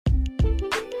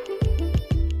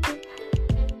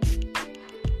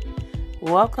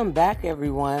Welcome back,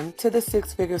 everyone, to the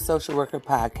Six Figure Social Worker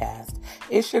Podcast.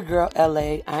 It's your girl,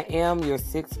 LA. I am your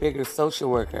six-figure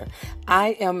social worker.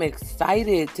 I am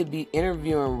excited to be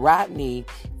interviewing Rodney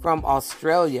from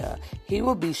Australia. He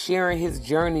will be sharing his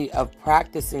journey of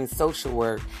practicing social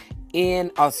work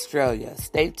in Australia.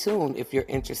 Stay tuned if you're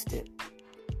interested.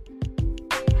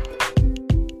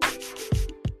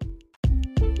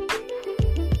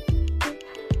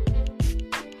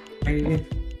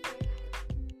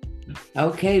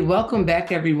 Okay, welcome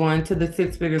back, everyone, to the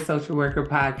Six Figure Social Worker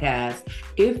Podcast.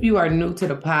 If you are new to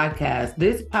the podcast,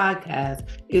 this podcast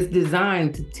is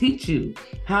designed to teach you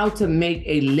how to make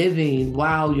a living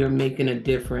while you're making a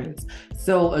difference.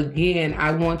 So again,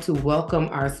 I want to welcome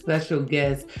our special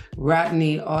guest,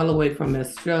 Rodney, all the way from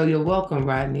Australia. Welcome,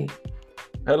 Rodney.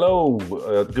 Hello.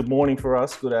 Good morning for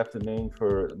us. Good afternoon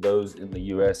for those in the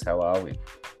U.S. How are we?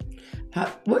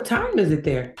 What time is it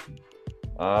there?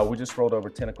 We just rolled over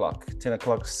 10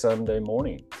 o'clock Sunday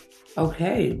morning.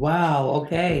 Okay. Wow.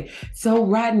 Okay. So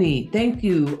Rodney, thank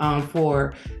you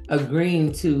for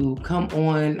agreeing to come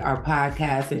on our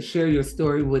podcast and share your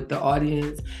story with the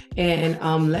audience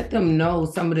and let them know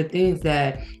some of the things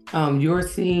that you're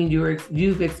seeing,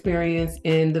 you've experienced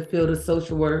in the field of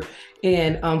social work.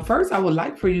 And first, I would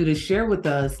like for you to share with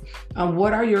us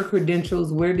what are your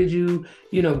credentials? Where did you,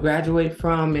 graduate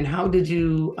from, and how did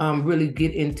you really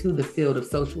get into the field of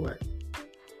social work?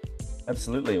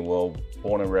 Absolutely. Well,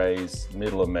 born and raised,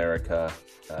 Middle America,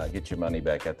 get your money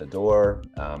back at the door.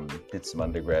 Did some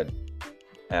undergrad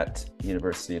at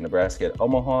University of Nebraska at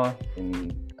Omaha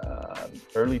in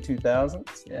early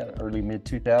 2000s, early mid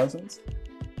 2000s.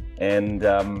 And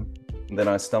then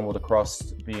I stumbled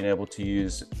across being able to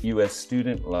use U.S.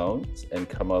 student loans and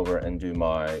come over and do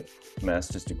my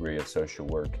master's degree of social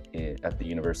work at the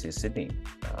University of Sydney,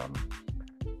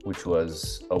 which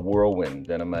was a whirlwind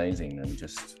and amazing and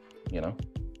just,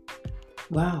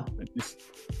 wow. Just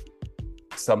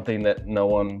something that no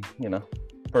one,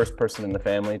 first person in the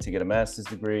family to get a master's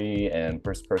degree and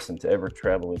first person to ever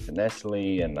travel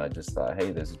internationally. And I just thought,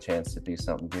 hey, there's a chance to do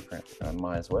something different. I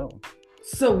might as well.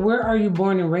 So where are you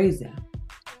born and raised at?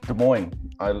 Des Moines.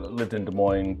 I lived in Des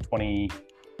Moines,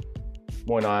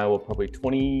 Iowa, probably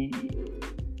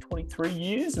 23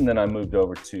 years. And then I moved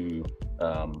over to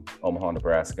Omaha,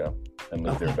 Nebraska and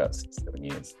lived there about 6-7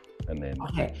 years. And then.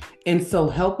 Okay. And so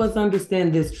help us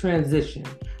understand this transition.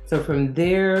 So from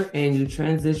there, and you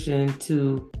transition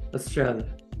to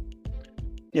Australia.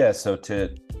 Yeah. So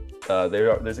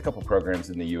there's a couple programs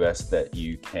in the U.S. that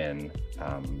you can,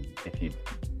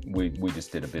 we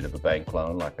just did a bit of a bank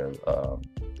loan,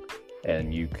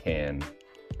 and you can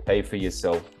pay for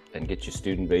yourself and get your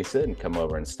student visa and come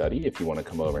over and study. If you want to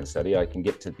come over and study, I can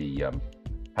get to the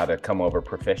how to come over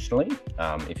professionally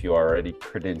if you are already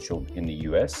credentialed in the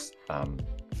U.S.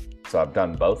 So I've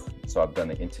done both. So I've done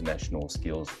an international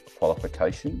skills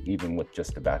qualification, even with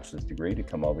just a bachelor's degree, to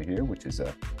come over here, which is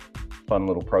a fun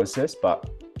little process. But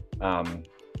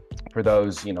for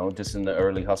those, just in the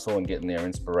early hustle and getting their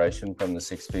inspiration from the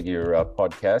Six Figure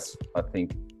podcast, I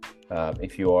think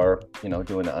if you are,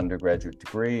 doing an undergraduate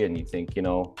degree and you think,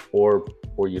 or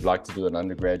you'd like to do an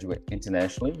undergraduate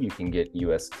internationally, you can get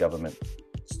U.S. government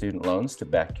student loans to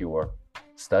back your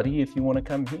study if you want to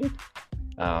come here.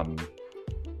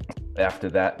 After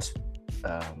that,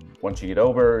 once you get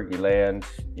over, you land,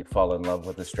 you fall in love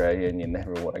with Australia and you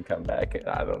never want to come back.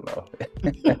 I don't know.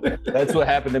 That's what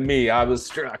happened to me. I was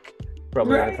struck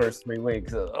probably in the first 3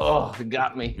 weeks. Oh, it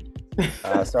got me.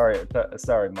 Sorry,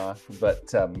 Ma.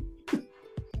 But,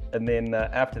 and then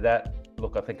after that,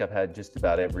 look, I think I've had just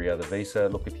about every other visa.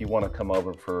 Look, if you want to come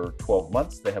over for 12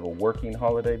 months, they have a working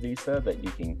holiday visa that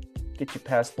you can get your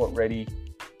passport ready,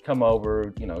 come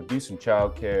over, do some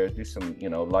childcare, do some,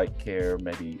 light care.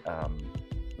 Maybe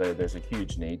there's a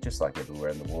huge need, just like everywhere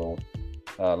in the world.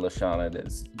 Lashana,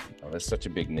 there's such a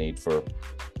big need for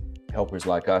helpers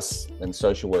like us and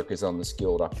social workers on the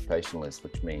skilled occupation list,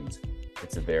 which means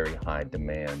it's a very high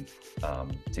demand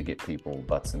to get people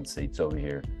butts and seats over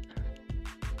here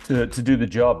to do the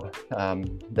job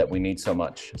that we need so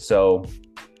much. So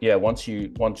yeah, once you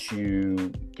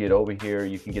get over here,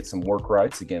 you can get some work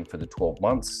rights again for the 12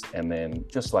 months. And then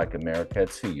just like America,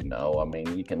 it's who you know. I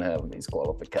mean, you can have these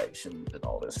qualifications and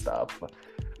all this stuff.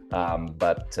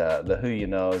 But the who you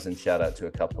knows, and shout out to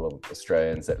a couple of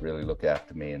Australians that really look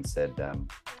after me and said,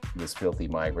 this filthy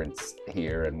migrant's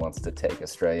here and wants to take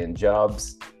Australian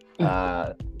jobs.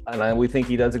 And we think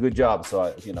he does a good job.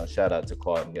 So, shout out to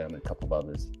Claudia and a couple of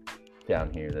others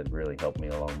down here that really helped me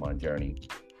along my journey.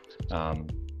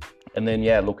 And then,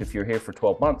 look, if you're here for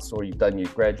 12 months or you've done your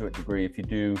graduate degree, if you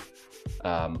do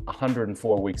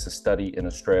 104 weeks of study in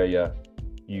Australia,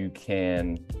 you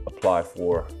can apply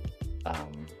for,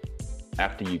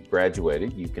 after you've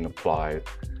graduated, you can apply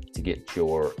to get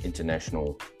your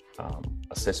international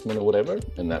assessment or whatever.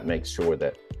 And that makes sure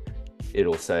that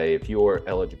it'll say if you're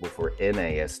eligible for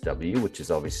NASW, which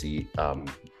is obviously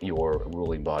your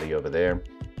ruling body over there,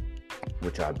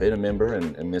 which I've been a member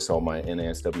and miss all my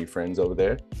NASW friends over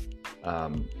there.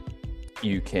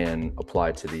 You can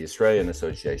apply to the Australian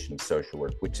Association of Social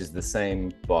Work, which is the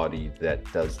same body that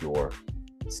does your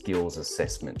skills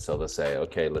assessment. So they'll say,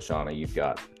 okay, Lashana, you've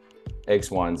got X,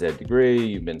 Y, and Z degree,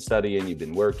 you've been studying, you've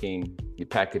been working, you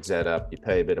package that up, you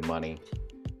pay a bit of money,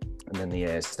 and then the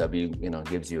ASW,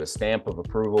 gives you a stamp of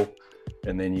approval,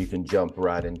 and then you can jump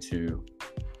right into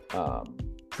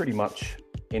pretty much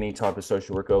any type of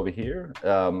social work over here.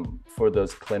 For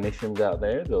those clinicians out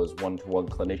there, those one-to-one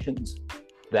clinicians,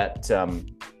 that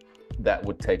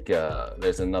would take,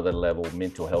 there's another level,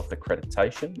 mental health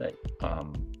accreditation that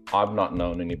I've not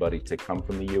known anybody to come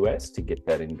from the US to get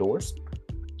that endorsed,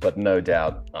 but no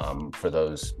doubt for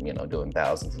those, doing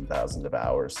thousands and thousands of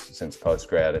hours since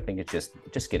postgrad, I think it's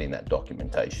just getting that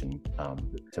documentation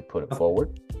to put it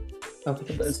forward.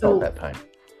 Okay. It's not that pain.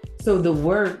 So the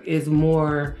work is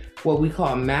more what we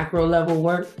call macro level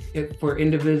work for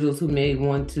individuals who may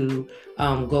want to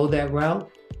go that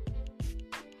route?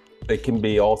 It can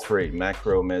be all three: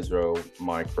 macro, meso,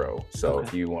 micro. So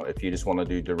Okay. if you just want to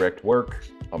do direct work,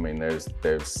 I mean, there's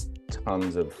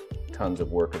tons of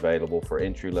work available for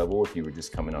entry level. If you were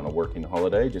just coming on a working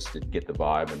holiday, just to get the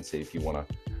vibe and see if you want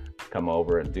to come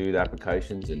over and do the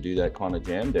applications and do that kind of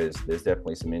jam, there's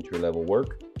definitely some entry level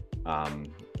work.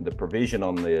 The provision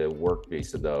on the work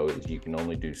visa, though, is you can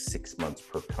only do 6 months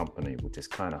per company, which is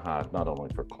kind of hard, not only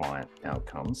for client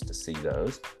outcomes to see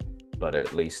those, but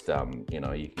at least,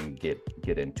 you can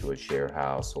get into a share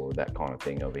house or that kind of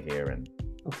thing over here and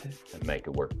make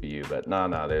it work for you. But no,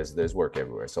 there's work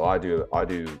everywhere. So I do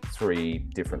 3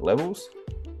 different levels,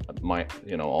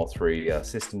 all 3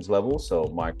 systems levels. So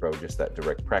micro, just that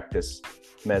direct practice;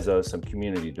 meso, some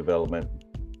community development;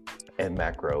 and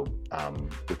macro,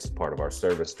 which is part of our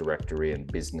service directory and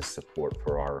business support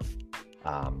for our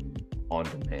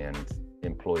on-demand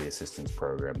employee assistance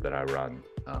program that I run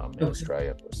in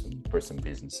Australia for some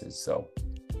businesses. So,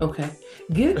 share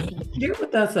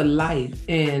with us a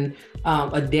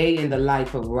day in the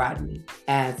life of Rodney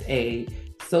as a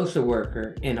social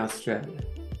worker in Australia.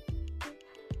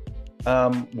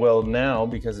 Well, now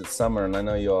because it's summer and I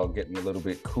know you all getting a little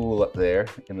bit cool up there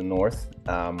in the north.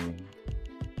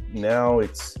 Now I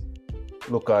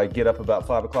get up about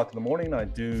 5 o'clock in the morning. I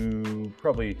do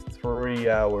probably 3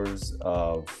 hours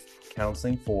of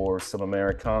counseling for some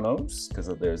Americanos, because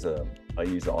I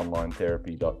use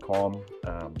onlinetherapy.com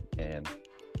and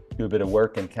do a bit of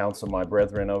work and counsel my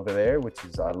brethren over there, which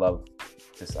is, I love.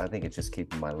 I think it's just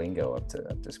keeping my lingo up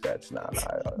to scratch now.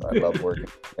 I love working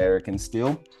with Americans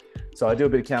still. So I do a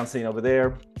bit of counseling over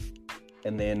there,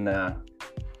 and then,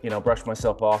 brush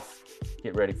myself off,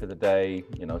 get ready for the day,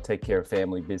 take care of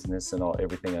family business and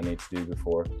everything I need to do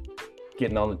before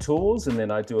getting on the tools. And then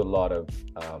I do a lot of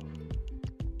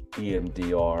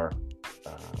EMDR.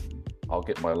 I'll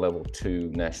get my level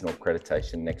 2 national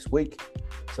accreditation next week.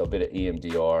 So a bit of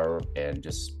EMDR and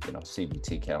just,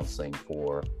 CBT counseling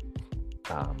for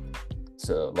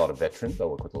so a lot of veterans. I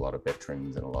work with a lot of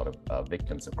veterans and a lot of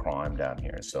victims of crime down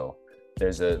here. So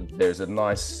there's a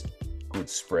nice, good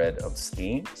spread of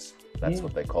schemes. That's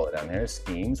what they call it down here,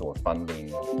 schemes or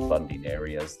funding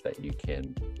areas that you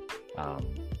can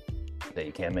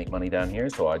make money down here.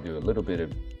 So I do a little bit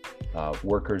of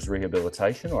workers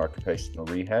rehabilitation or occupational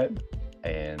rehab,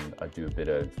 and I do a bit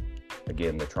of,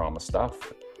 again, the trauma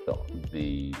stuff,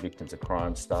 the victims of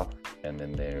crime stuff, and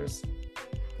then there's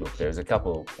a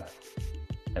couple,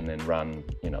 and then run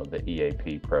the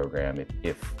EAP program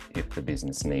if the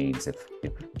business needs, if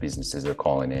businesses are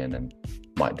calling in and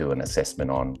might do an assessment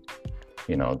on,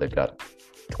 they've got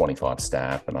 25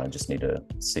 staff and I just need to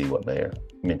see what their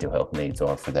mental health needs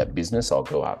are for that business. I'll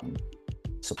go out and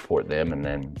support them, and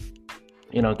then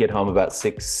get home about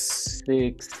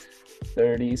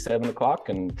 6:30, 7 o'clock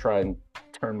and try and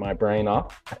turn my brain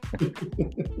off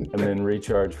and then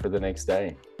recharge for the next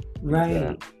day.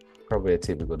 Right. Probably a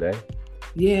typical day.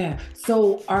 Yeah.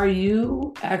 So are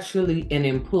you actually an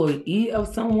employee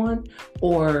of someone,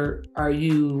 or are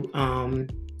you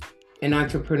an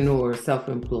entrepreneur,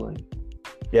 self-employed?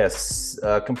 Yes,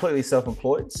 completely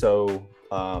self-employed. So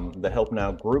the Help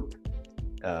Now Group,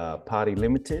 Party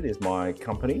Limited is my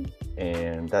company,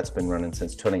 and that's been running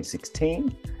since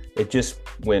 2016. It just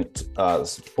went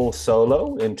full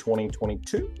solo in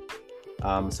 2022.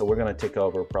 So we're going to take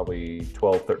over probably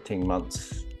 12, 13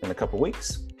 months in a couple of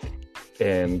weeks.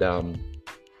 And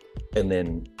and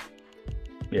then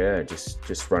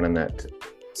just running that.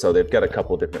 So they've got a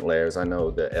couple of different layers. I know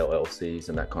the LLCs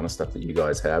and that kind of stuff that you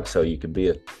guys have. So you could be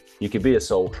a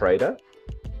sole trader.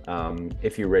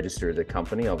 If you register as a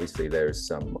company, obviously there's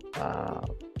some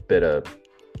better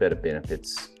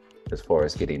benefits as far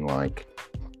as getting like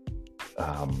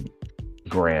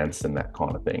grants and that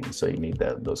kind of thing. So you need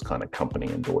those kind of company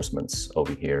endorsements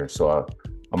over here. So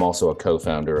I'm also a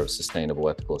co-founder of Sustainable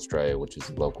Ethical Australia, which is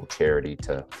a local charity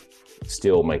to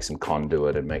still make some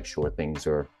conduit and make sure things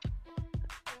are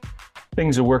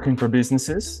working for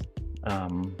businesses.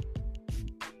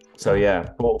 So yeah,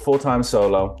 full-time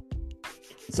solo.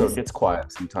 So it gets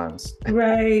quiet sometimes.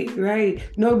 Right.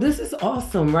 No, this is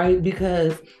awesome, right?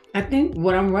 Because I think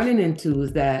what I'm running into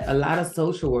is that a lot of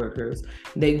social workers,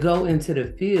 they go into the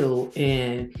field,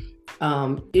 and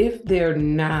if they're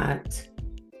not,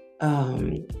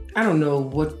 I don't know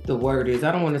what the word is.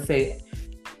 I don't want to say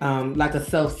like a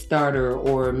self-starter,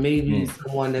 or maybe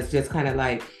someone that's just kind of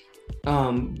like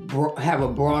have a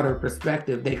broader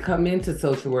perspective. They come into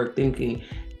social work thinking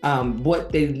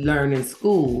what they learn in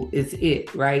school is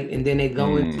it, right? And then they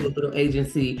go into a little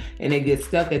agency and they get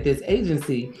stuck at this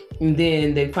agency, and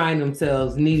then they find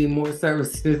themselves needing more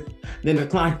services than the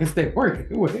clients they're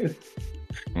working with.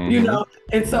 You know?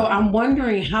 And so I'm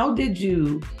wondering, how did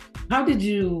you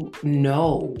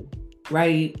know,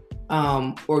 right?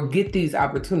 Or get these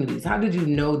opportunities? How did you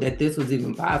know that this was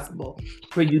even possible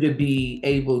for you to be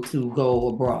able to go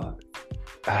abroad?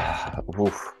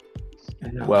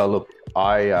 Well, look,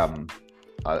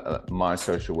 my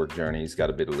social work journey's got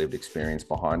a bit of lived experience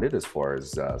behind it, as far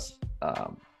as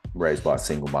raised by a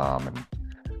single mom,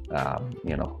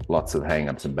 and lots of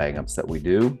hang-ups and bang-ups that we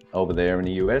do over there in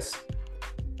the US.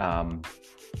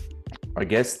 I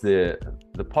guess the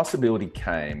possibility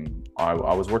came. I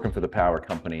was working for the power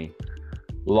company,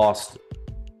 lost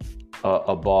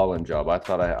a balling job. I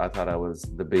thought I was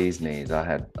the bee's knees. I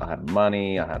had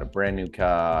money, I had a brand new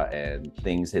car, and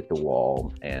things hit the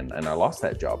wall, and I lost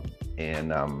that job.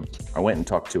 And I went and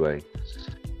talked to a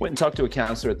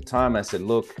counselor at the time. I said,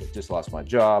 look, I just lost my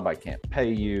job. I can't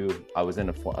pay you. I was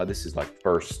in this is like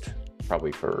first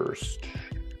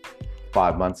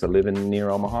 5 months of living near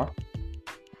Omaha,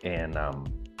 and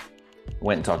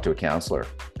went and talked to a counselor,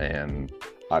 and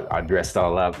I dressed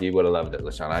all up. You would have loved it,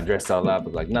 LaShawn. I dressed all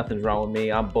up, like nothing's wrong with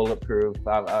me. I'm bulletproof.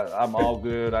 I'm all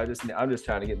good. I'm just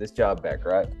trying to get this job back,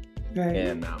 right?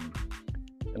 And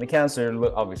the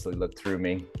counselor obviously looked through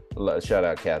me. Shout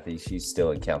out Kathy. She's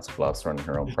still in Council Bluffs, running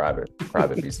her own private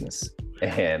business.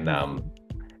 And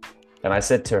I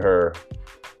said to her,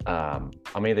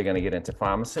 I'm either going to get into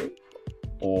pharmacy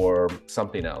or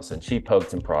something else. And she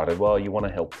poked and prodded, well, you want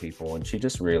to help people. And she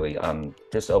just really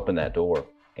just opened that door.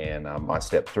 And I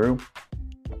stepped through,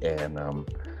 and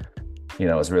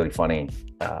it was really funny.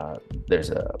 There's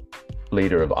a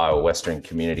leader of Iowa Western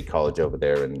Community College over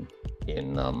there in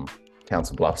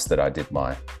Council Bluffs that I did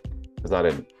because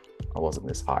I wasn't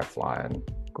this high flying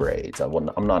grades. I'm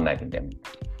not an academic.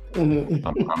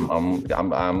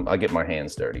 I get my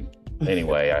hands dirty.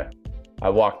 Anyway, I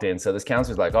walked in. So this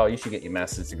counselor's like, oh, you should get your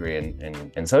master's degree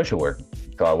in social work.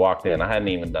 So I walked in. I hadn't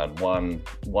even done one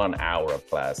hour of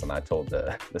class, and I told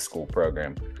the school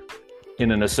program,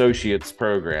 in an associate's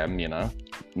program,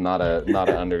 not an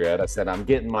undergrad. I said, I'm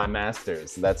getting my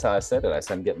master's. That's how I said it. I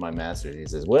said, I'm getting my master's. He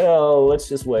says, well, let's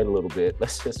just wait a little bit.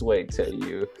 Let's just wait till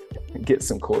you get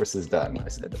some courses done. I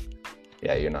said,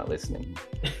 yeah, you're not listening.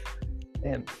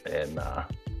 And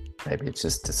maybe it's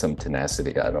just some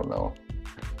tenacity. I don't know.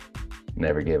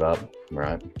 Never give up,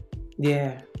 right?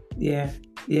 Yeah.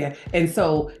 And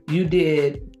so you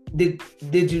did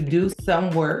you do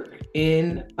some work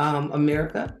in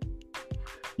America?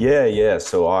 Yeah.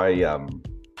 So I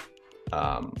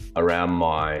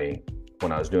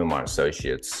when I was doing my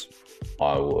associates,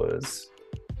 I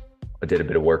did a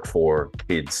bit of work for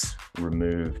kids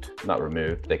not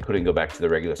removed. They couldn't go back to the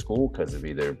regular school because of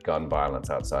either gun violence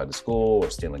outside the school, or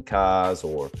stealing cars,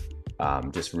 or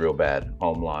just real bad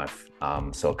home life.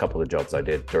 So a couple of jobs I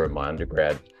did during my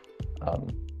undergrad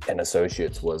and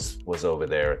associates was over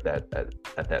there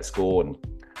at that school,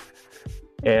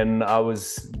 and I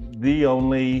was the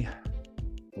only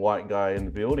white guy in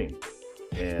the building,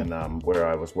 and where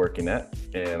I was working at.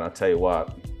 And I tell you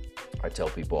what, I tell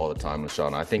people all the time,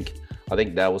 LaShawn, I think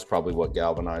that was probably what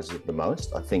galvanized it the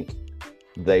most. I think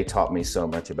they taught me so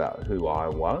much about who I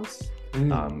was.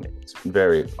 It's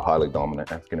very highly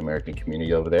dominant African-American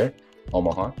community over there,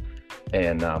 Omaha.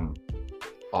 And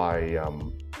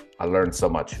I learned so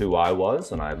much who I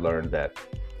was, and I learned that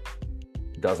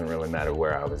it doesn't really matter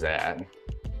where I was at,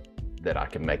 that I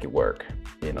can make it work,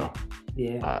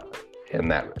 Yeah.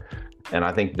 And that And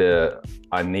I think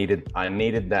I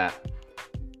needed that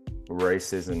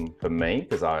racism for me,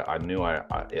 because I knew I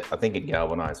think it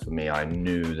galvanized for me. I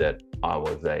knew that I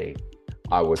was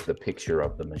the picture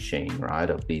of the machine, right?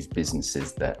 Of these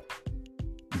businesses that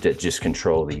just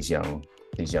control these young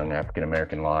African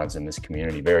American lives in this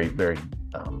community, very, very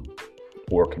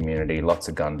poor community, lots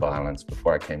of gun violence.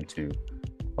 Before I came to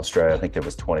Australia, I think there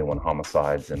was 21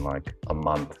 homicides in like a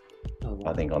month. Oh,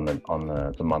 wow. I think on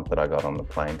the month that I got on the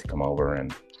plane to come over,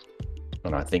 and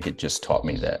I think it just taught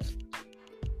me that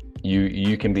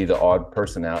you can be the odd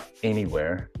person out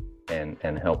anywhere and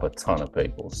help a ton of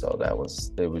people. So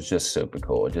it was just super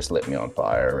cool. It just lit me on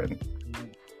fire, and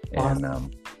I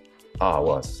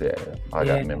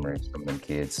got memories from them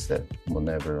kids that will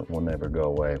never go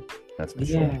away. That's for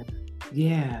sure.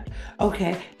 Yeah.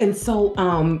 Okay. And so,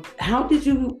 how did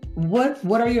you?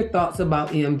 What are your thoughts about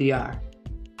EMDR?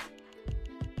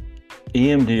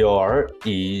 EMDR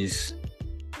is,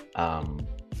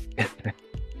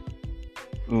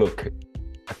 look,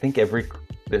 I think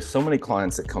there's so many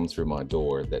clients that come through my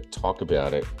door that talk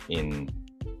about it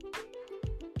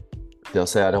they'll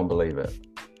say, I don't believe it.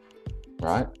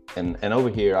 Right. And over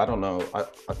here, I don't know.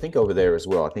 I think over there as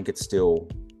well, I think there's still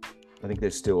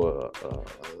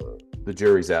the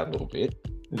jury's out a little bit.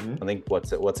 Mm-hmm. I think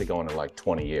what's it going to like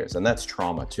 20 years? And that's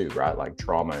trauma too, right? Like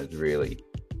trauma is really,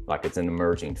 like, it's an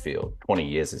emerging field. 20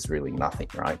 years is really nothing,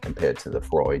 right? Compared to the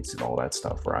Freuds and all that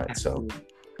stuff, right? Absolutely.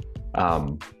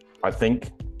 So I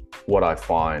think what I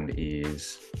find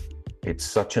is it's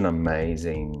such an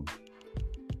amazing,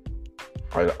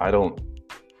 I don't,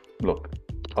 look,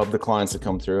 of the clients that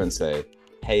come through and say,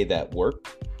 hey, that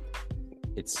worked,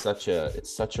 it's such a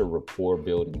rapport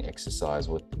building exercise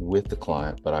with the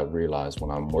client. But I realize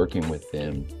when I'm working with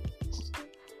them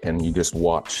and you just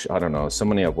watch, I don't know,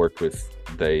 somebody I've worked with,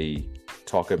 they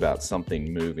talk about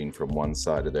something moving from one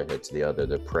side of their head to the other,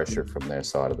 the pressure from their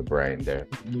side of the brain, their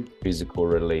physical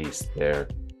release, their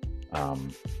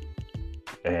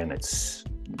and it's,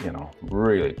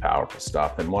 really powerful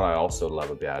stuff. And what I also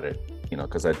love about it,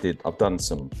 because I've done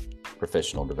some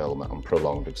professional development on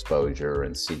prolonged exposure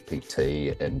and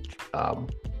CPT and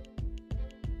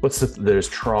there's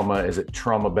trauma, is it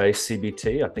trauma-based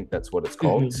CBT? I think that's what it's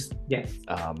called. Mm-hmm. Yes.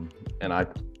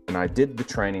 And I did the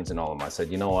trainings and all of them. I said,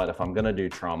 you know what, if I'm going to do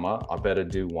trauma, I better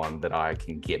do one that I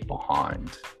can get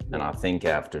behind. And I think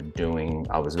I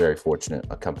was very fortunate.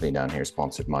 A company down here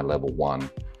sponsored my level 1.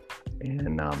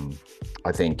 And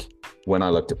I think when I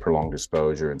looked at prolonged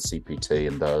exposure and CPT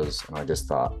and those, and I just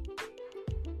thought,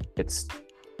 it's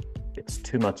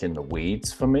too much in the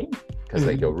weeds for me, because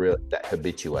they go real, that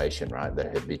habituation, right?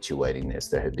 They're habituating this,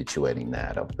 they're habituating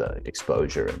that of the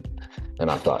exposure.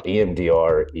 And I thought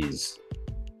EMDR is,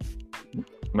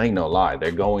 make no lie,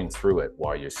 they're going through it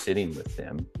while you're sitting with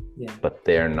them, but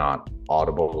they're not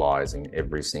audibleizing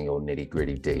every single nitty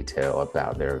gritty detail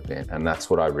about their event. And that's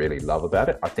what I really love about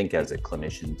it. I think as a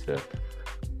clinician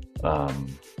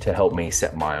to help me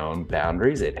set my own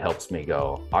boundaries, it helps me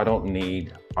go, I don't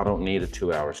need a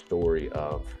 2-hour story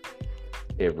of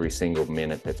every single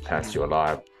minute that's passed your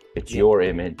life. It's your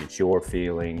image, it's your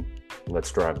feeling.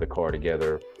 Let's drive the car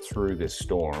together through this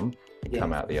storm and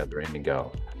come out the other end and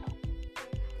go,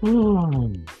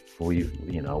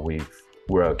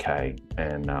 we're okay.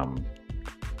 And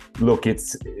look,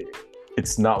 it's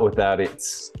not without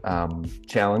its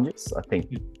challenges. I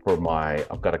think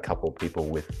I've got a couple of people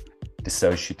with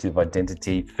dissociative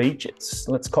identity features,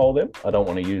 let's call them. I don't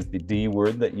want to use the D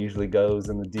word that usually goes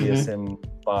in the DSM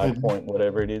 5 point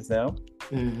whatever it is now.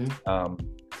 And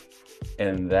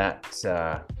that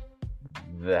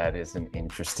is an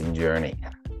interesting journey.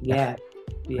 Yeah.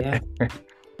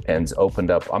 And it's opened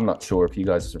up. I'm not sure if you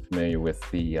guys are familiar with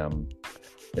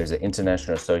there's an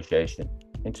International Association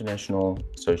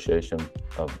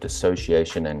of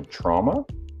Dissociation and Trauma,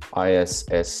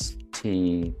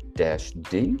 ISST-D,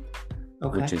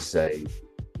 which is a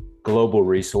global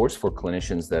resource for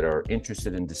clinicians that are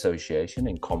interested in dissociation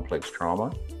and complex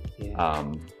trauma.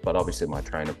 But obviously my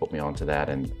trainer put me onto that,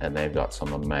 and they've got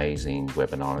some amazing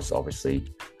webinars. Obviously,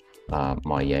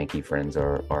 my Yankee friends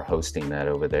are hosting that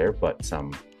over there, but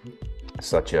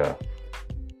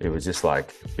it was just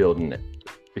like building it.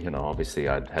 Obviously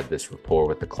I'd had this rapport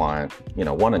with the client,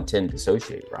 1 in 10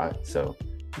 dissociate, right? So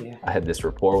I had this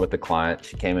rapport with the client.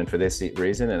 She came in for this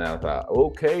reason, and I thought,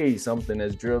 okay, something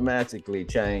has dramatically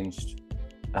changed.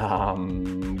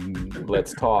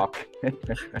 Let's talk.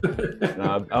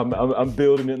 I'm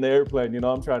building in the airplane,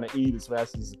 I'm trying to eat as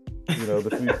fast as, the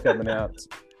food's coming out.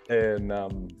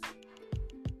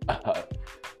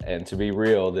 And to be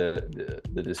real, the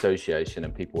dissociation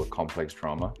and people with complex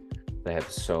trauma, they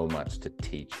have so much to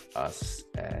teach us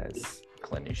as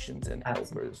clinicians and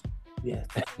helpers. Yes.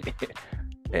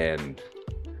 and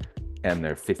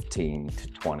they're 15 to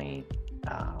 20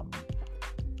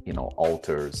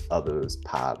 alters, others,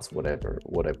 paths, whatever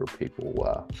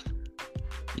people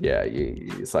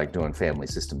it's like doing family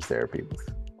systems therapy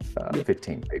with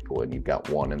 15 people and you've got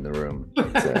one in the room.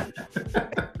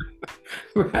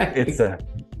 Right.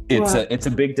 It's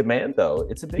a big demand though.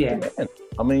 It's a big demand.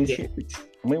 I mean, it's huge.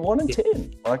 I mean, 1 in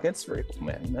 10. Like, it's real,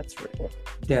 man. That's real.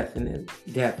 Definitely.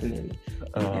 But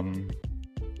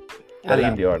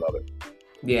EMDR, I love it.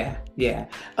 Yeah.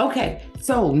 Okay.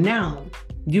 So now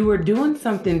you were doing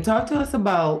something. Talk to us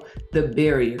about the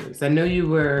barriers. I know you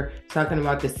were talking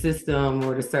about the system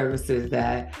or the services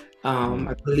that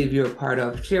I believe you're a part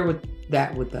of. Share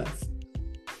that with us.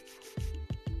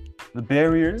 The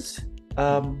barriers.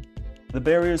 The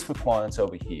barriers for clients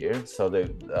over here. So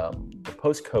the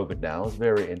post-COVID now is a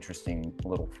very interesting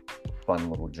fun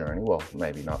little journey. Well,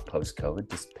 maybe not post-COVID,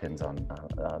 just depends on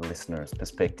listeners'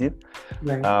 perspective.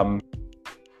 Right.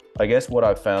 I guess what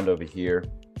I've found over here,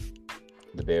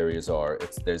 the barriers are, I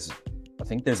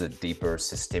think there's a deeper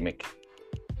systemic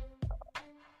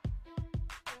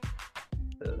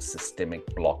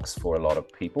blocks for a lot of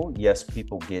people. Yes,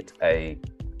 people get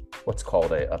what's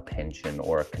called a pension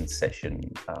or a concession,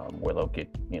 where they'll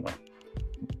get,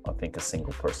 I think a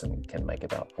single person can make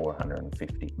about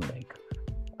 $450 make.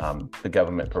 The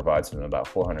government provides them about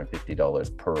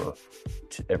 $450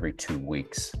 every 2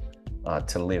 weeks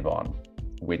to live on,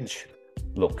 which,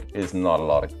 look, is not a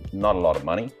lot of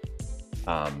money,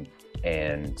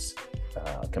 and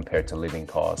compared to living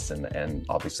costs and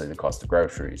obviously the cost of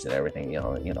groceries and everything,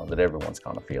 that everyone's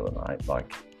kind of feeling, right?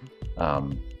 Like,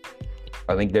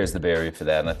 I think there's the barrier for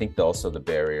that. And I think also the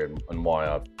barrier and why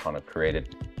I've kind of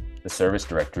created the service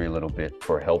directory a little bit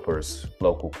for helpers,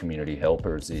 local community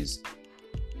helpers, is,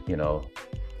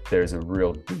 there's a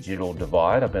real digital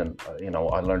divide. I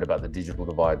learned about the digital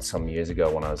divide some years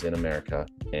ago when I was in America,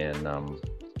 and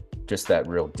just that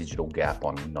real digital gap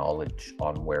on knowledge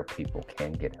on where people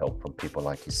can get help from people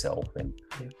like yourself and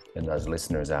those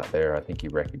listeners out there. I think you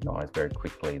recognize very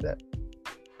quickly that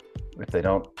if they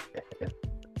don't,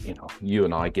 you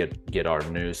and I get our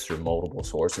news through multiple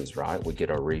sources, right? We get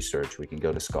our research, we can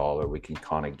go to Scholar, we can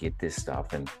kind of get this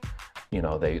stuff, and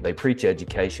they preach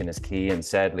education is key, and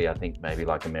sadly I think maybe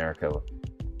like America,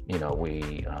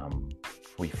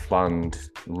 we fund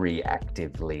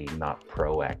reactively, not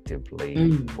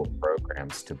proactively, for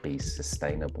programs to be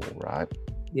sustainable, right?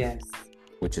 Yes.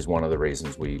 Which is one of the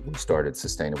reasons we started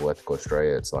Sustainable Ethical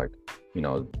Australia. It's like,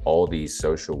 all these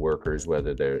social workers,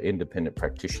 whether they're independent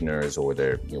practitioners or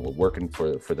they're working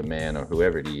for the man or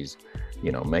whoever it is,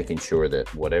 making sure that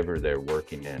whatever they're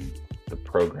working in, the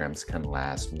programs can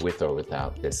last with or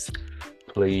without this.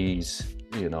 Please,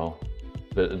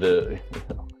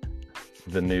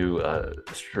 the new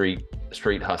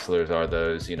street hustlers are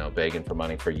those, begging for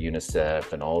money for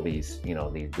UNICEF and all these,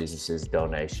 these businesses,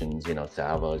 donations,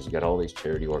 salvos. You got all these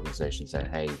charity organizations saying,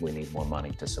 hey, we need more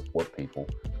money to support people.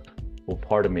 Well,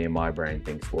 part of me in my brain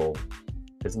thinks, well,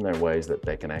 isn't there ways that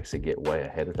they can actually get way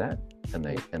ahead of that, and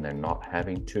they're not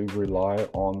having to rely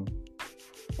on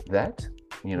that,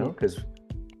 because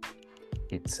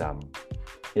it's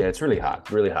it's really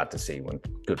hard to see when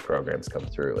good programs come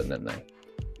through and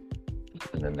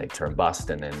then they turn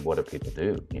bust, and then what do people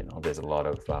do? There's a lot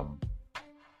of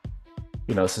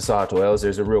societal ills.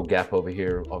 There's a real gap over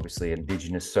here. Obviously,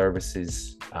 Indigenous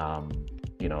services,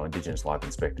 Indigenous life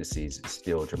expectancy is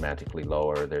still dramatically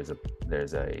lower. There's a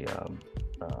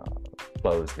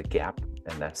close the gap,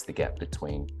 and that's the gap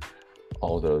between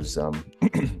all those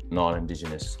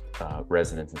non-Indigenous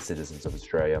residents and citizens of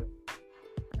Australia.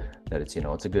 That it's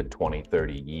a good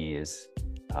 20-30 years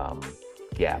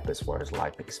gap as far as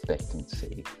life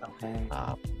expectancy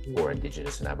for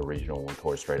Indigenous and Aboriginal and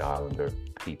Torres Strait Islander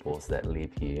peoples that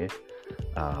live here,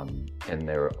 and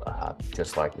they're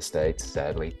just like the States,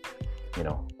 sadly,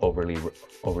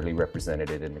 overly represented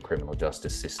in the criminal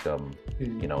justice system.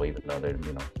 Even though they're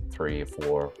 3 or 4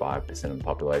 or 5% of the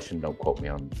population. Don't quote me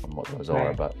on what those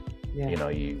are, but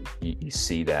you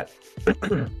see that,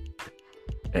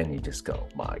 and you just go,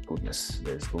 my goodness,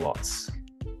 there's lots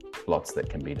that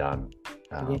can be done.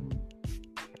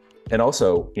 And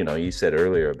also, you said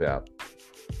earlier about,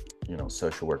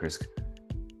 social workers.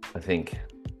 I think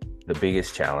the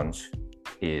biggest challenge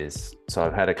is, so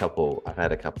I've had a couple of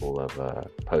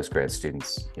postgrad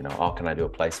students, can I do a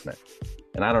placement?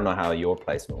 And I don't know how your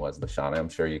placement was, Lashana. I'm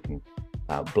sure you can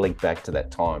blink back to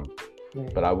that time.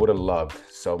 But I would have loved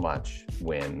so much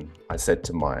when I said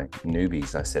to my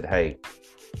newbies, I said, hey,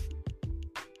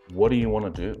 what do you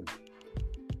want to do?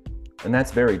 And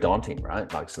that's very daunting,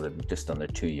 right? Like, so they've just done their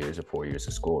 2 years or 4 years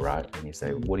of school, right? And you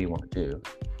say, what do you want to do?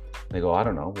 And they go, I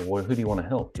don't know. Well, who do you want to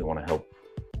help? Do you want to help?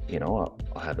 You know,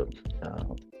 I had a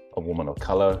woman of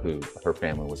color who her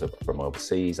family was from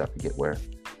overseas. I forget where.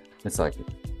 It's like,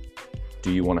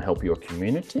 do you want to help your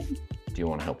community? Do you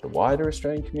want to help the wider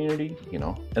Australian community? You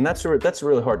know, and that's a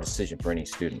really hard decision for any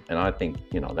student. And I think,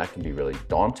 you know, that can be really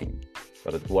daunting.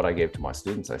 But what I gave to my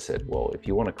students, I said, well, if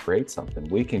you want to create something,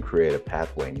 we can create a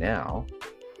pathway now,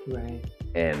 right?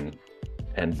 And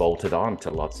bolt it on to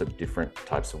lots of different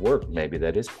types of work. Maybe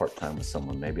that is part-time with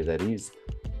someone, maybe that is,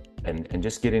 and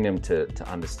just getting them to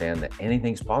understand that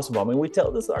anything's possible. I mean, we tell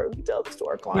this to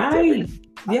our clients.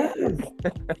 Right. Yes.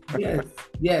 Yes.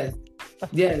 Yes.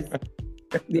 Yes.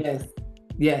 Yes.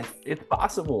 Yes. It's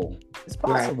possible. It's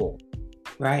possible.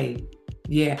 Right.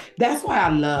 Yeah. That's why I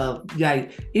love,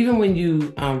 like, even when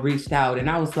you reached out, and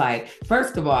I was like,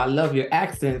 first of all, I love your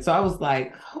accent. So I was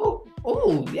like, oh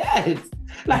yes.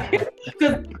 Like,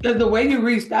 because the way you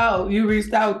reached out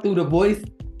through the voice,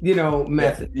 you know,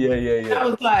 message. Yeah. I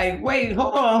was like, wait,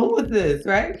 hold on, who is this,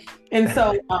 right? And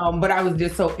so, but I was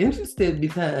just so interested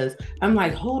because I'm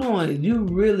like, hold on, you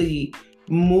really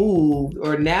moved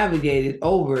or navigated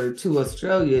over to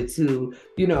Australia to,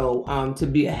 you know, to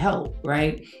be a help,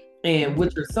 right? And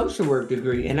with your social work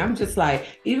degree. And I'm just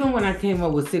like, even when I came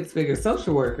up with six-figure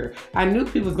social worker, I knew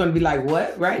people was going to be like,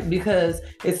 what, right? Because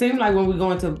it seemed like when we go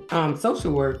into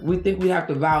social work, we think we have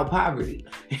to vow poverty.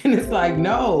 And it's like,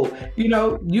 no, you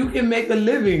know, you can make a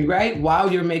living, right?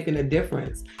 While you're making a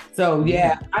difference. So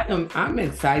yeah, I'm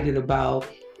excited about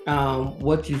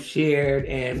what you shared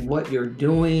and what you're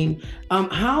doing.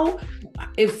 How,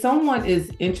 if someone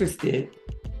is interested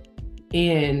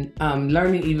in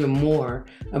learning even more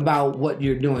about what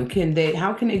you're doing,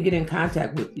 how can they get in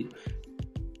contact with you?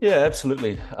 Yeah,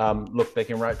 absolutely. Look, they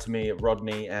can write to me at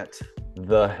Rodney at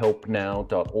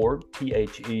thehelpnow.org,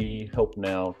 THE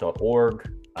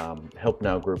helpnow.org. Help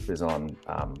Now group is on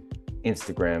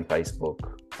Instagram, Facebook,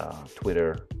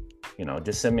 Twitter. You know,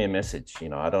 just send me a message. You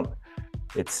know, I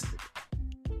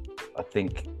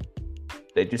think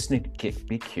they just need to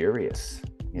be curious.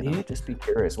 You know, just be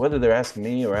curious. Whether they're asking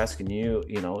me or asking you,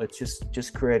 you know, it's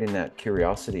just creating that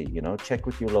curiosity. You know, check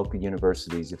with your local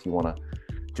universities if you want to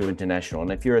do international.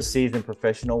 And if you're a seasoned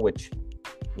professional, which,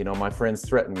 you know, my friends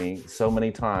threaten me so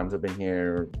many times. I've been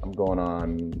here, I'm going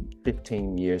on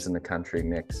 15 years in the country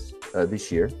this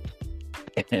year.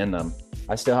 And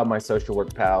I still have my social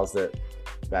work pals that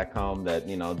back home that,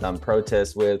 you know, done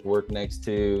protests with, work next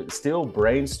to, still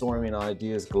brainstorming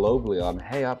ideas globally on,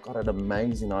 hey, I've got an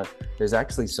amazing idea. There's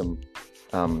actually some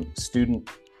student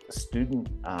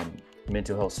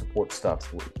mental health support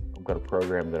stuff. I've got a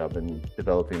program that I've been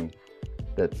developing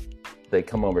that they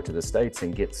come over to the States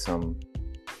and get some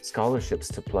scholarships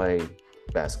to play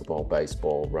basketball,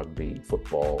 baseball, rugby,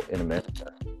 football in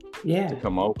America. Yeah. To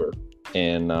come over.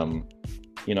 And,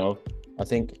 you know, I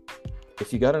think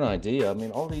if you got an idea, I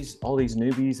mean, all these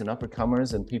newbies and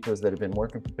up-and-comers and people that have been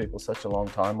working for people such a long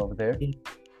time over there,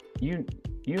 you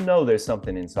know there's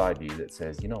something inside you that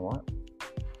says, you know what?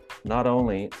 Not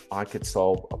only I could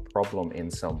solve a problem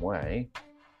in some way,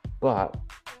 but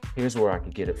here's where I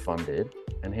could get it funded,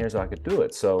 and here's how I could do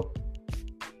it. So,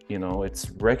 you know, it's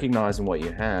recognizing what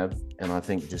you have, and I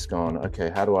think just going,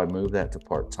 okay, how do I move that to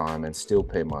part-time and still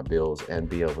pay my bills and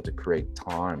be able to create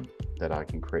time that I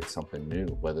can create something new,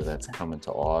 whether that's coming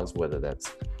to Oz, whether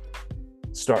that's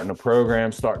starting a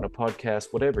program, starting a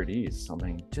podcast, whatever it is. I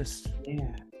mean, just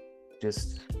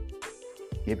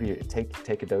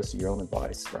take a dose of your own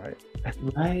advice, right?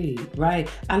 Right.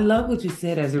 I love what you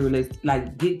said as it relates,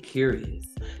 like, get curious.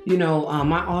 You know,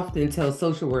 I often tell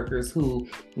social workers who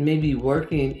may be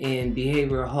working in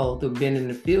behavioral health or been in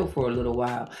the field for a little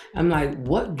while, I'm like,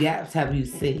 what gaps have you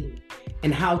seen?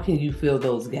 And how can you fill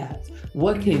those gaps?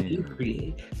 What can you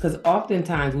create? Because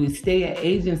oftentimes we stay at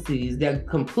agencies that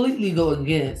completely go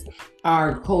against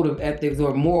our code of ethics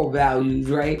or moral values,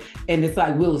 right? And it's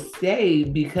like we'll stay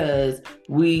because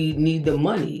we need the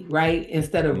money, right?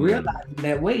 Instead of realizing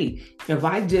that, wait, if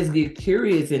I just get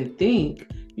curious and think,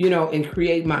 you know, and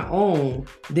create my own,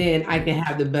 then I can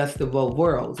have the best of both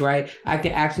worlds, right? I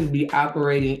can actually be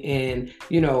operating in,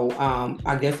 you know,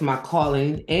 I guess my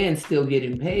calling and still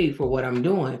getting paid for what I'm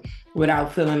doing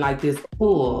without feeling like this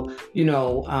pull, you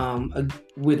know,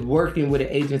 with working with an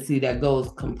agency that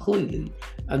goes completely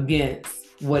against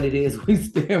what it is we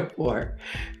stand for,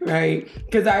 right?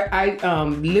 Because I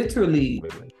literally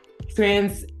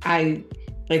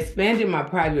expanded my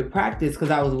private practice because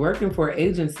I was working for an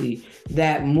agency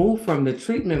that moved from the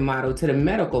treatment model to the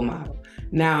medical model.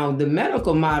 Now, the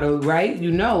medical model, right?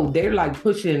 You know, they're like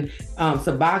pushing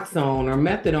Suboxone or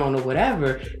Methadone or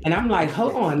whatever. And I'm like,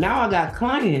 hold on. Now I got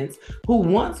clients who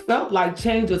once felt like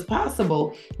change was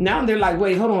possible. Now they're like,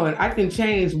 wait, hold on. I can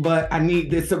change, but I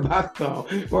need this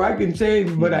Suboxone, or I can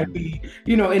change, but I need,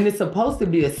 you know, and it's supposed to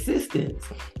be assistance.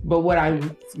 But what I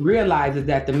realized is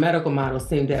that the medical model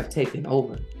seemed to have taken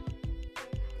over.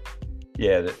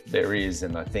 Yeah, there is.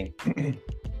 And I think,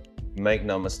 make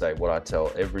no mistake, what I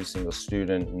tell every single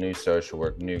student, new social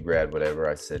work, new grad, whatever,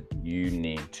 I said, you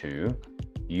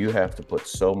have to put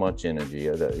so much energy,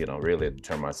 you know, really the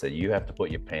term I said, you have to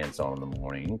put your pants on in the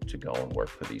morning to go and work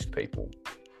for these people.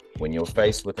 When you're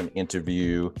faced with an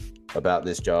interview about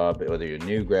this job, whether you're a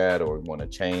new grad or want to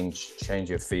change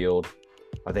your field,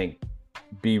 I think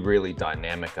be really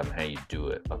dynamic on how you do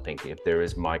it. I think if there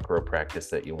is micro practice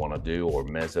that you want to do, or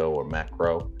meso or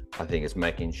macro, I think it's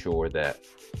making sure that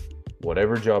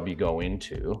whatever job you go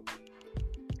into,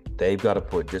 they've got to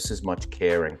put just as much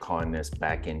care and kindness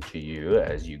back into you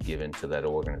as you give into that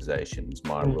organization. Is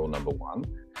my rule number one.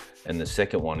 And the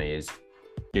second one is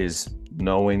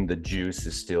knowing the juice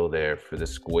is still there for the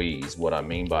squeeze. What I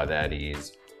mean by that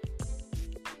is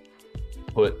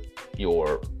put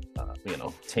your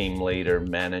team leader,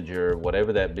 manager,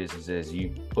 whatever that business is, you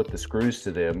put the screws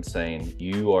to them saying,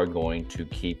 you are going to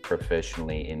keep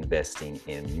professionally investing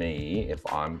in me if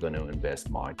I'm going to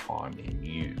invest my time in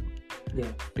you.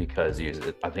 Yeah. Because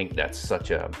I think that's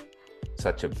such a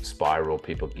spiral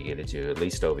people can get into, at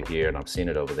least over here, and I've seen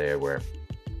it over there, where,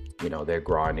 you know, they're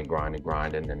grinding,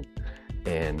 and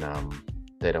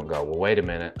they don't go, well, wait a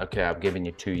minute, okay, I've given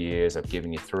you 2 years, I've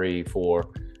given you 3, 4.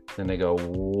 Then they go,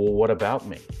 well, what about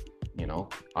me? You know,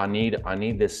 I need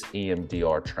this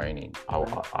EMDR training. I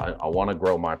want to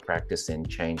grow my practice in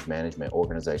change management,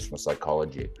 organizational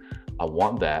psychology. I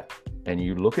want that. And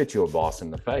you look at your boss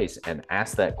in the face and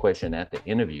ask that question at the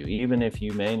interview, even if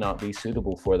you may not be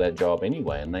suitable for that job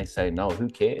anyway. And they say, no, who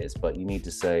cares? But you need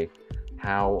to say,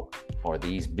 how are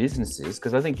these businesses?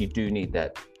 Because I think you do need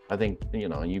that. I think, you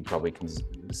know, you probably can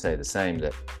say the same,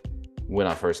 that when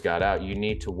I first got out, you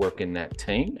need to work in that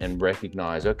team and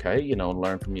recognize, okay, you know, and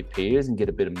learn from your peers and get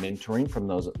a bit of mentoring from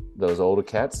those older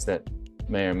cats that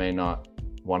may or may not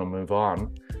want to move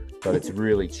on. But it's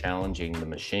really challenging the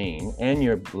machine and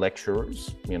your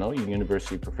lecturers, you know, your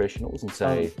university professionals, and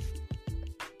say,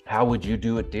 how would you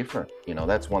do it different? You know,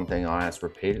 that's one thing I ask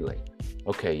repeatedly.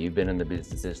 Okay, you've been in the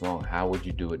business this long. How would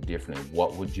you do it differently?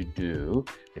 What would you do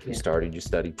if you started your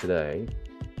study today?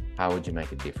 How would you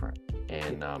make it different?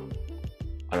 And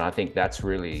I think that's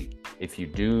really, if you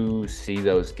do see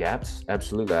those gaps,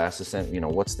 absolutely ask the same, you know,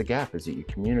 what's the gap? Is it your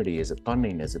community? Is it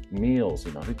funding? Is it meals?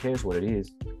 You know, who cares what it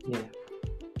is? Yeah.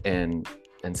 And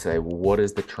say, well, what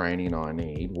is the training I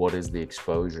need? What is the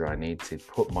exposure I need to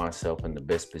put myself in the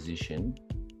best position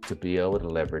to be able to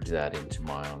leverage that into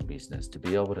my own business, to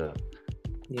be able to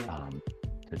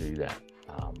do that,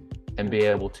 and be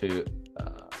able to,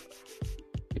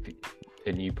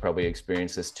 and you probably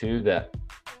experience this too, that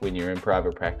when you're in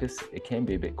private practice, it can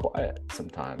be a bit quiet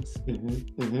sometimes.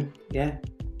 Yeah.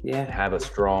 Have a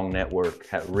strong network,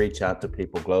 reach out to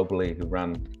people globally who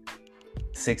run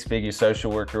six-figure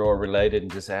social worker or related,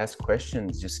 and just ask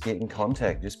questions, just get in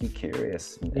contact, just be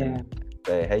curious, and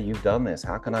say, hey, you've done this,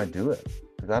 how can I do it?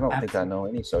 Because I don't think I know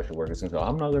any social workers who go,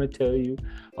 I'm not going to tell you.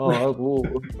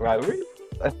 Right.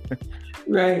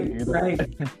 Right.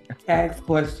 Ask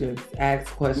questions.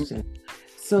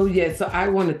 So I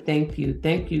want to thank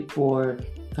you for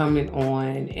coming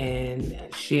on and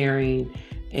sharing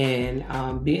and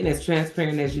being as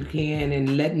transparent as you can,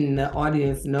 and letting the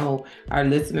audience know, our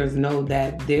listeners know,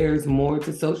 that there's more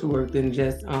to social work than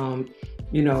just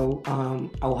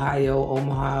Ohio,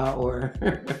 Omaha, or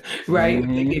right?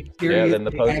 Than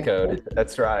the postcode.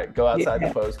 That's right. Go outside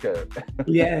the postcode.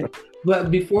 Yeah. But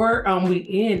before we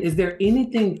end, is there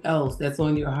anything else that's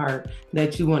on your heart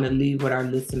that you want to leave with our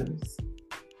listeners?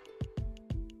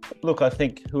 Look, I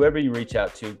think whoever you reach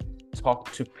out to,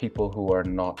 talk to people who are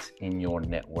not in your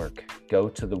network. Go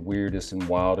to the weirdest and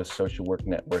wildest social work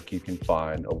network you can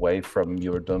find, away from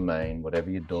your domain,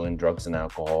 whatever you're doing, drugs and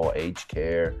alcohol, aged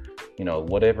care, you know,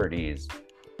 whatever it is.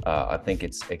 I think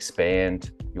it's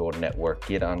expand your network,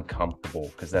 get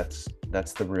uncomfortable, because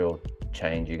that's the real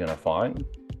change you're going to find,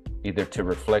 either to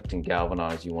reflect and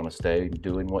galvanize you want to stay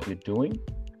doing what you're doing.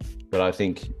 But I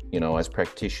think, you know, as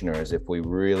practitioners, if we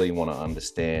really want to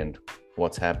understand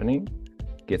what's happening,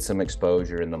 get some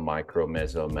exposure in the micro,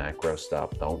 meso, macro stuff.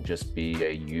 Don't just be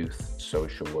a youth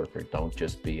social worker. Don't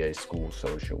just be a school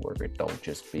social worker. Don't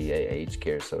just be a aged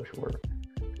care social worker.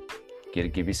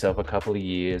 Give yourself a couple of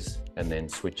years and then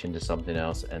switch into something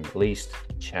else, and at least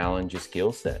challenge your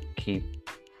skill set. Keep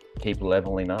keep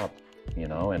leveling up, you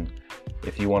know. And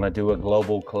if you want to do a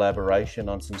global collaboration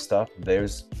on some stuff,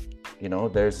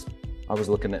 I was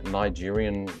looking at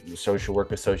Nigerian Social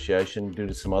Work Association due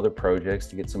to some other projects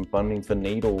to get some funding for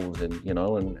needles and, you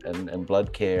know, and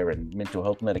blood care and mental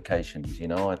health medications. You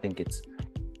know, I think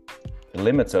the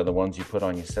limits are the ones you put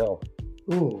on yourself.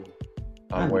 Ooh,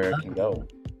 on where it can go.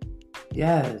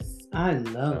 Yes, I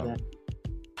love that.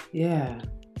 Yeah.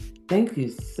 Thank you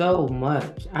so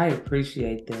much. I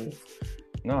appreciate this.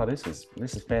 No, this is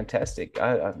fantastic.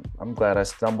 I'm glad I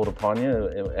stumbled upon you.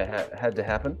 It had to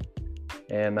happen.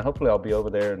 And hopefully I'll be over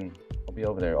there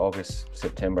August,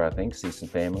 September, I think, see some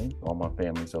family. All my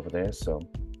family's over there. So,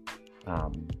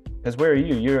 because where are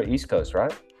you? You're East Coast,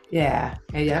 right? Yeah.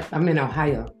 Yeah. I'm in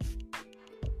Ohio.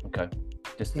 Okay.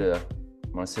 Just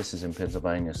my sister's in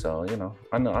Pennsylvania, so you know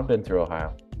I've been through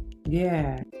Ohio.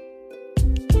 Yeah.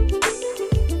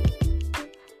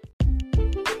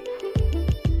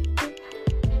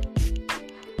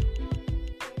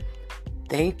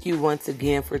 Thank you once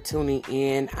again for tuning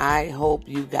in. I hope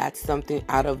you got something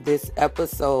out of this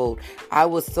episode. I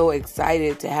was so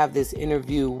excited to have this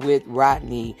interview with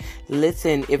Rodney.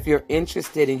 Listen, if you're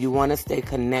interested and you want to stay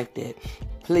connected,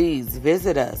 please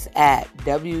visit us at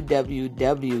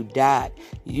www.uchangellc.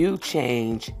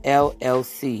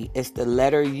 It's the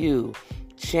letter U,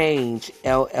 Change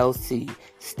LLC.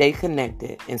 Stay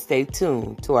connected and stay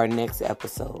tuned to our next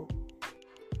episode.